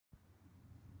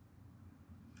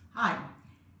Hi,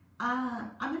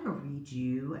 I'm going to read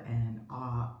you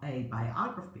a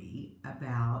biography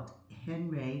about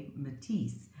Henri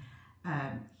Matisse.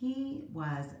 He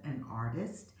was an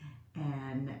artist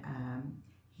and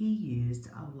he used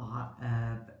a lot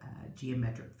of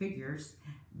geometric figures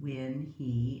when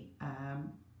he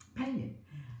painted.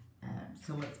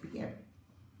 So let's begin.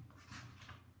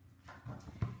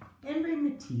 Henri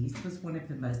Matisse was one of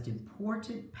the most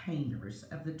important painters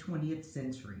of the 20th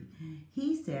century.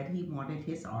 He said he wanted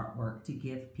his artwork to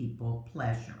give people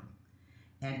pleasure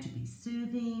and to be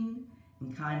soothing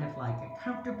and kind of like a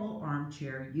comfortable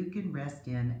armchair you can rest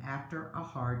in after a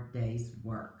hard day's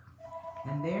work.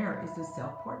 And there is a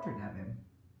self-portrait of him.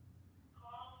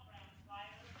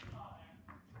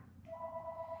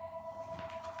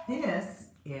 This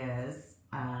is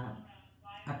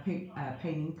a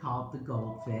painting called The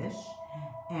Goldfish,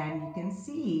 and you can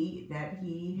see that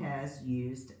he has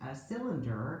used a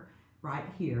cylinder right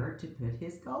here to put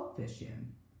his goldfish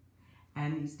in.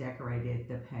 And he's decorated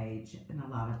the page in a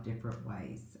lot of different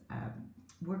ways.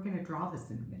 We're going to draw this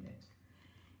in a minute.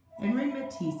 Henri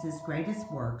Matisse's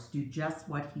greatest works do just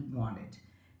what he wanted.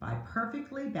 By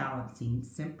perfectly balancing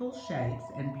simple shapes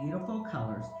and beautiful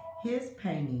colors, his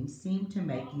paintings seem to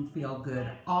make you feel good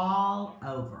all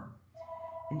over.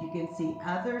 And you can see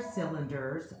other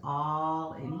cylinders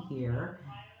all in here,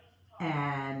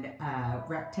 and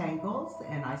rectangles,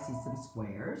 and I see some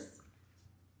squares.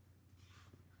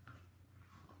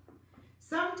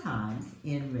 Sometimes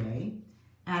Henri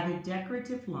added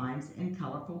decorative lines and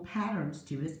colorful patterns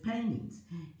to his paintings.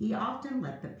 He often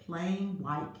let the plain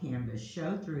white canvas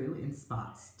show through in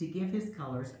spots to give his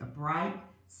colors a bright,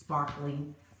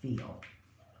 sparkling feel.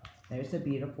 There's a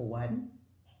beautiful one.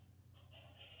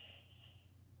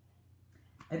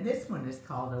 And this one is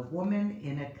called A Woman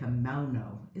in a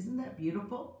Kimono. Isn't that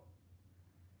beautiful?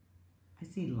 I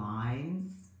see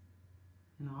lines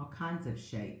and all kinds of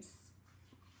shapes.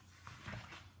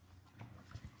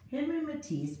 Henri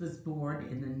Matisse was born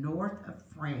in the north of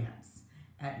France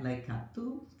at Les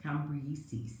Cateaux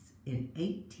Cambrésis in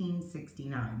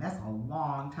 1869. That's a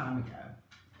long time ago,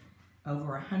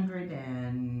 over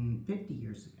 150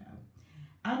 years ago.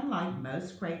 Unlike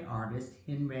most great artists,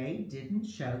 Henri didn't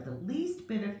show the least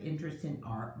bit of interest in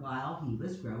art while he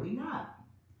was growing up.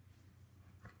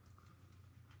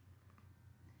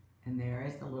 And there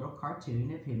is a little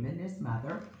cartoon of him and his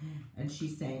mother, and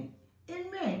she's saying,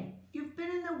 "Henri, you've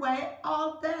been in the way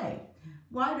all day.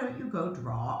 Why don't you go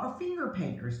draw or finger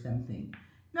paint or something?"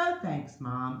 "No thanks,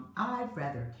 Mom. I'd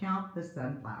rather count the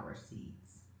sunflower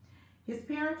seeds." His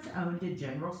parents owned a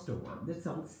general store that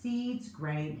sold seeds,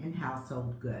 grain, and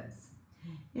household goods.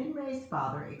 Henri's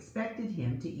father expected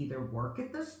him to either work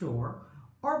at the store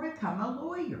or become a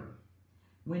lawyer.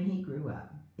 When he grew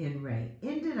up, Henri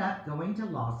ended up going to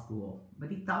law school, but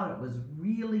he thought it was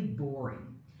really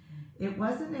boring. It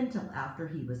wasn't until after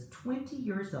he was 20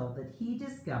 years old that he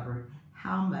discovered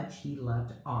how much he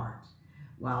loved art.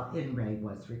 While Henri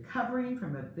was recovering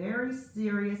from a very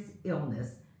serious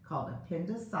illness called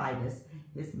appendicitis,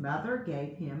 his mother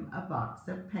gave him a box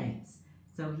of paints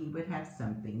so he would have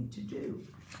something to do.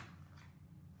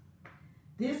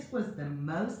 This was the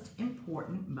most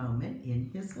important moment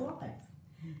in his life.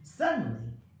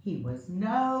 Suddenly, he was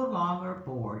no longer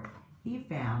bored. He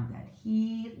found that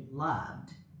he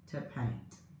loved to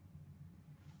paint.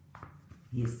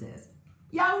 He says,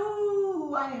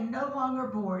 "Yahoo! I am no longer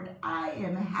bored. I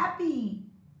am happy."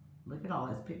 Look at all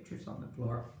his pictures on the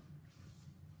floor.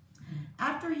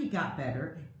 After he got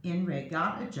better, Henri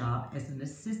got a job as an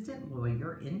assistant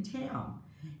lawyer in town.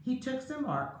 He took some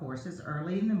art courses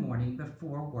early in the morning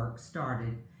before work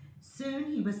started.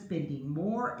 Soon he was spending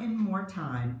more and more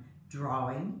time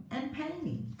drawing and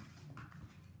painting.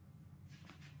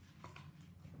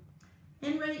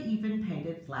 Henri even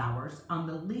painted flowers on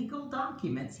the legal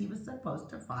documents he was supposed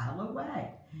to file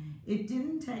away. It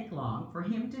didn't take long for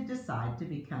him to decide to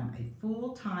become a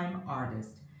full-time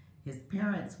artist. His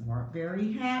parents weren't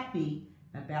very happy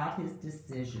about his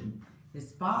decision.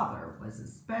 His father was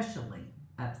especially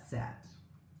upset.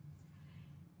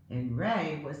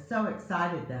 Henri was so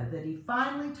excited, though, that he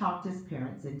finally talked his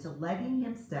parents into letting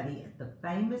him study at the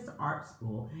famous art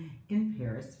school in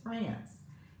Paris, France.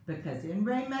 Because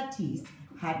Henri Matisse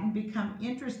hadn't become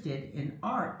interested in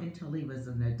art until he was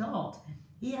an adult,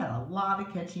 he had a lot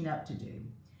of catching up to do.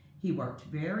 He worked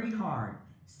very hard,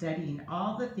 studying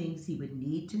all the things he would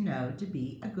need to know to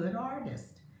be a good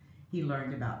artist. He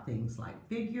learned about things like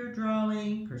figure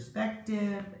drawing,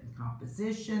 perspective, and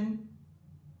composition.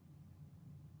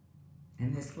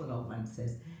 And this little one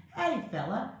says, "Hey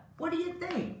fella, what do you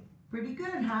think? Pretty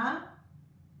good, huh?"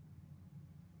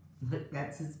 Look,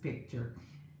 that's his picture.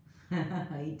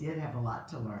 He did have a lot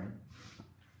to learn.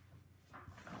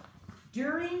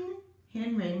 During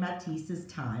Henri Matisse's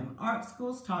time, art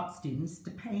schools taught students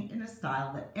to paint in a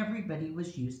style that everybody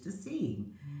was used to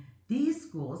seeing. These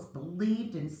schools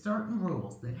believed in certain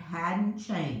rules that hadn't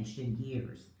changed in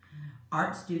years.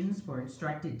 Art students were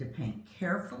instructed to paint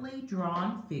carefully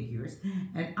drawn figures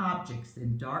and objects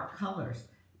in dark colors,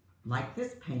 like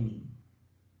this painting.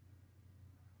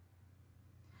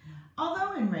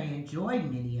 Although Henri enjoyed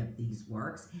many of these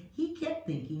works, he kept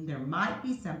thinking there might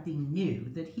be something new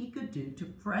that he could do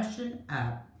to freshen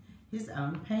up his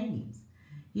own paintings.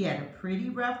 He had a pretty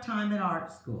rough time at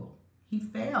art school. He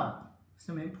failed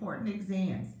some important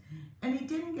exams, and he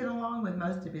didn't get along with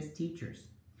most of his teachers.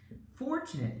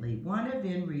 Fortunately, one of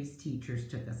Henri's teachers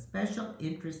took a special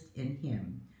interest in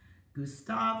him.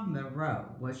 Gustave Moreau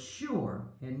was sure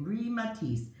Henri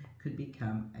Matisse could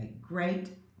become a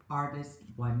great artist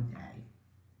one day.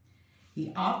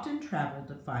 He often traveled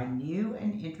to find new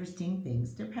and interesting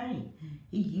things to paint.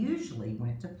 He usually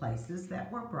went to places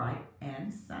that were bright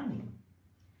and sunny.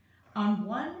 On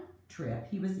one trip,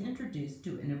 he was introduced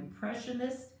to an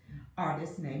impressionist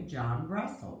artist named John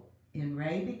Russell.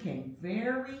 Henri became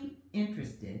very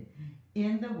interested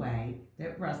in the way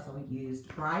that Russell used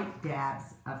bright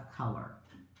dabs of color.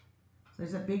 So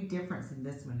there's a big difference in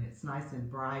this one. It's nice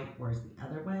and bright, whereas the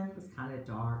other one was kind of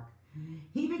dark.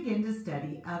 He began to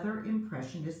study other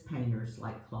impressionist painters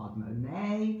like Claude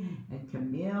Monet and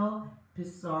Camille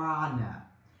Pissarro.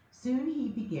 Soon he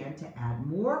began to add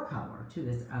more color to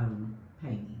his own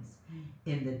paintings.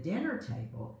 In the dinner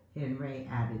table, Henri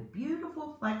added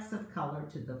beautiful flecks of color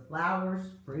to the flowers,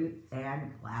 fruit,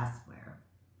 and glassware.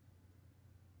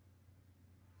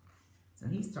 So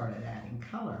he started adding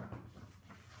color.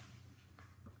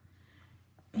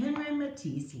 Henri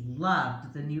Matisse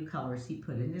loved the new colors he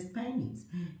put in his paintings.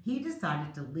 He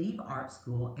decided to leave art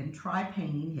school and try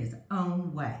painting his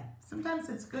own way. Sometimes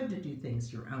it's good to do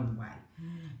things your own way.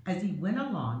 As he went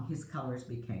along, his colors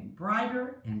became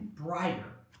brighter and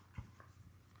brighter.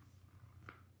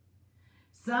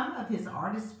 Some of his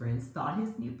artist friends thought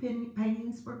his new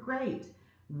paintings were great.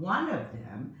 One of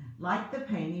them liked the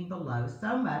painting below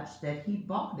so much that he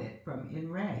bought it from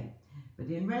Henri. But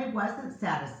Henri wasn't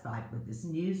satisfied with this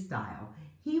new style.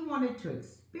 He wanted to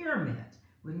experiment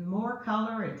with more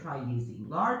color and try using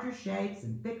larger shapes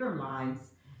and thicker lines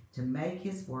to make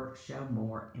his work show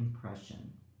more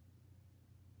impression.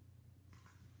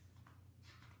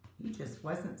 He just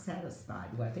wasn't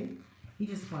satisfied, was he? He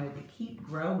just wanted to keep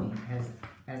growing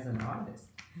as an artist.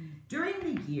 During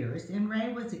the years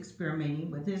Henri was experimenting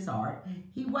with his art,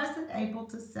 he wasn't able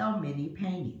to sell many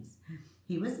paintings.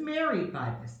 He was married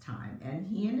by this time, and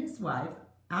he and his wife,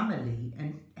 Amélie,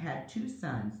 had 2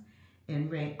 sons.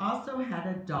 Henri also had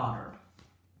a daughter.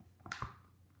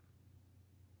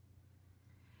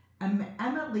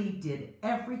 Amélie did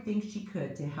everything she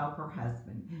could to help her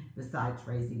husband. Besides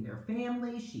raising their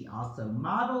family, she also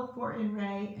modeled for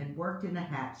Henri and worked in a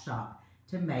hat shop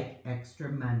to make extra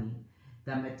money.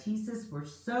 The Matisses were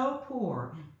so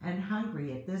poor and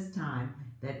hungry at this time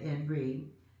that Henri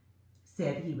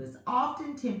said he was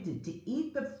often tempted to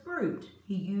eat the fruit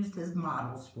he used as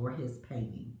models for his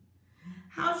painting.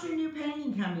 "How's your new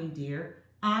painting coming, dear?"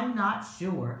 "I'm not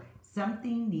sure.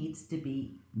 Something seems to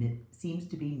be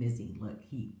missing." Look,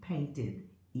 he painted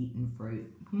eaten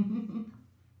fruit.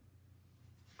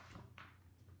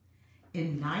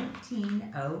 In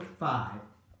 1905,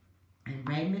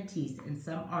 Henri Matisse and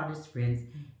some artist friends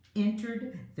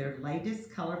entered their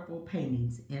latest colorful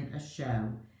paintings in a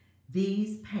show.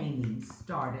 These paintings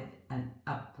started an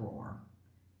uproar.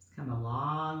 It's come a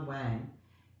long way.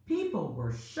 People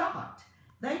were shocked.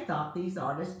 They thought these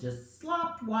artists just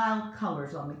slopped wild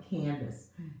colors on the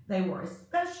canvas. They were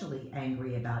especially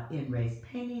angry about Henri's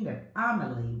painting of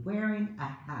Amélie wearing a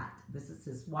hat. This is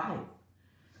his wife.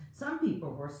 Some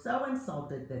people were so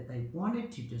insulted that they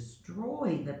wanted to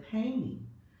destroy the painting.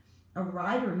 A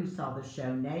writer who saw the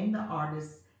show named the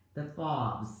artists the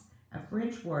Fauves, a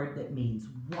French word that means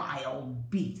wild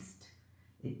beast.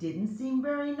 It didn't seem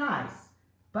very nice,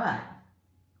 but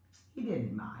he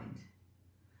didn't mind.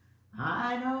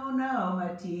 "I don't know,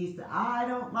 Matisse. I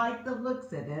don't like the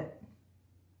looks of it."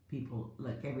 People,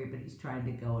 look, everybody's trying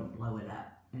to go and blow it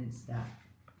up and stuff.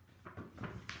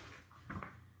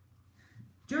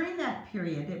 During that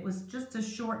period, it was just a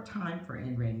short time for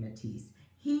Henri Matisse.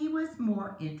 He was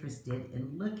more interested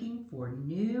in looking for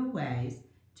new ways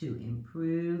to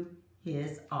improve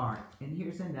his art. And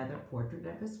here's another portrait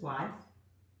of his wife.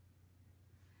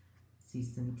 See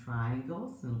some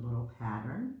triangles and a little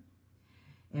pattern.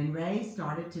 Henri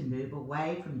started to move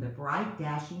away from the bright,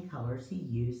 dashing colors he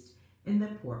used in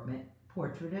the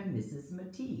portrait of Mrs.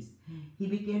 Matisse. He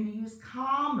began to use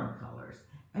calmer colors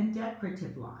and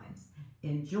decorative lines.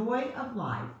 In Joy of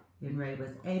Life, Henry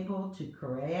was able to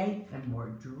create a more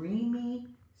dreamy,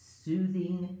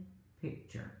 soothing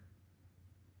picture.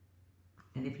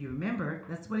 And if you remember,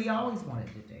 that's what he always wanted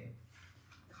to do.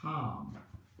 Calm.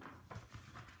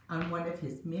 On one of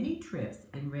his many trips,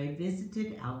 Henry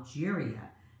visited Algeria,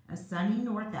 a sunny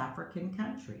North African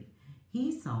country.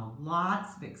 He saw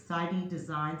lots of exciting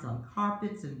designs on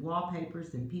carpets and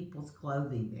wallpapers and people's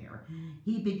clothing there.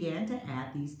 He began to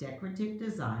add these decorative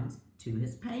designs to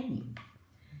his painting.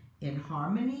 In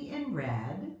Harmony in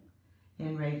Red,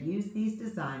 Henry used these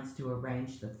designs to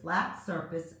arrange the flat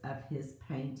surface of his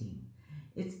painting.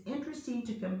 It's interesting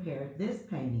to compare this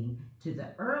painting to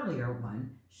the earlier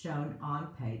one shown on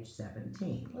page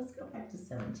 17. Let's go back to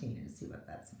 17 and see what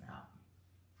that's about.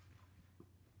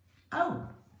 Oh,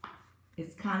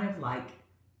 it's kind of like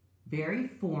very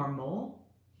formal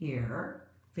here,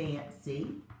 fancy,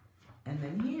 and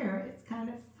then here it's kind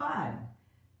of fun.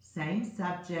 Same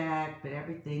subject, but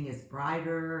everything is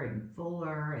brighter and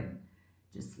fuller and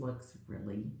just looks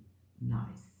really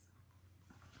nice.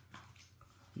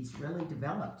 He's really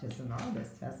developed as an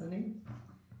artist, hasn't he?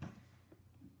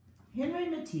 Henry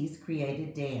Matisse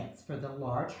created dance for the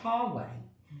large hallway.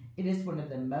 It is one of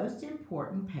the most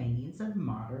important paintings of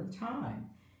modern time.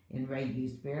 Henry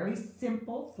used very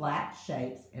simple, flat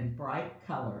shapes and bright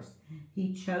colors.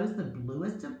 He chose the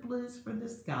bluest of blues for the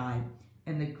sky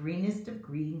and the greenest of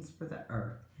greens for the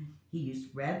earth. He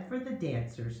used red for the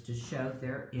dancers to show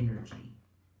their energy.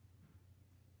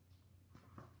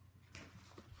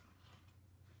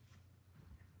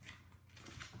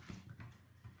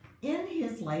 In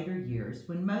his later years,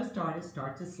 when most artists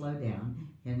start to slow down,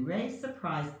 Henry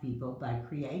surprised people by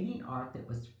creating art that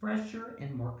was fresher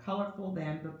and more colorful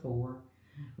than before.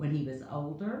 When he was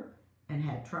older and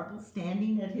had trouble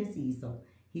standing at his easel,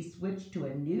 he switched to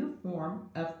a new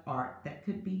form of art that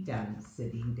could be done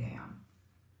sitting down.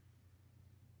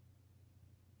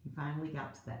 He finally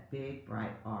got to that big,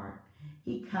 bright art.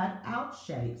 He cut out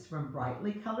shapes from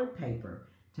brightly colored paper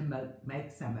to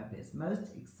make some of his most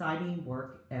exciting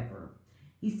work ever.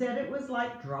 He said it was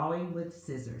like drawing with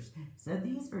scissors. So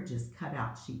these are just cut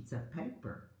out sheets of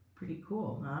paper. Pretty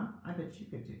cool, huh? I bet you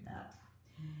could do that.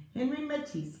 Henry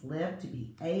Matisse lived to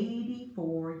be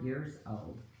 84 years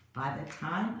old. By the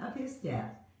time of his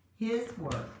death, his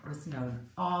work was known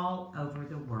all over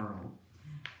the world.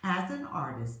 As an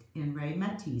artist, Henri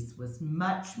Matisse was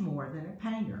much more than a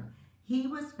painter. He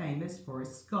was famous for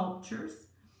his sculptures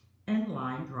and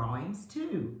line drawings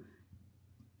too.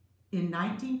 In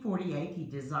 1948, he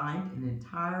designed an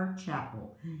entire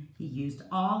chapel. He used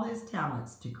all his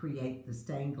talents to create the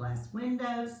stained glass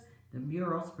windows, the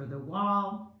murals for the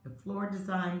wall, the floor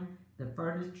design, the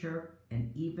furniture,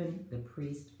 and even the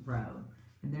priest robe.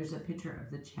 And there's a picture of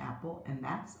the chapel, and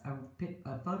that's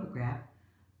a photograph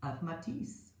of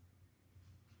Matisse.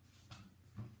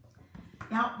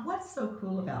 Now, what's so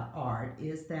cool about art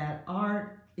is that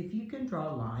art, if you can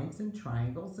draw lines and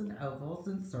triangles and ovals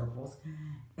and circles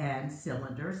and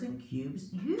cylinders and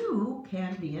cubes, you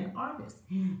can be an artist.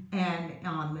 And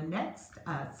on the next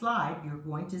slide, you're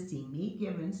going to see me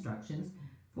give instructions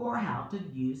for how to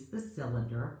use the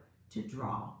cylinder to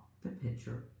draw the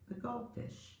picture, the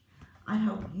goldfish. I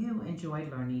hope you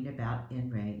enjoyed learning about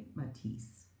Henri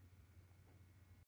Matisse.